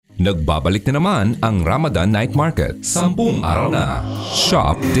Nagbabalik na naman ang Ramadan Night Market. 10 araw na.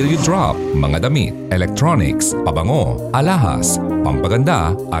 Shop till you drop. Mga damit, electronics, pabango, alahas,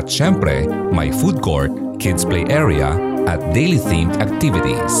 pampaganda, at syempre, may food court, kids play area, at daily themed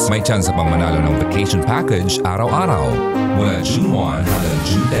activities. May chance pang manalo ng vacation package araw-araw. Mula June 1 hanggang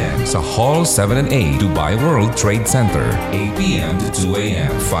June 10 sa Hall 7 and 8, Dubai World Trade Center. 8 p.m. to 2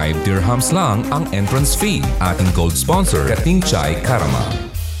 a.m. 5 dirhams lang ang entrance fee. Ating gold sponsor, Kating Chai Karama.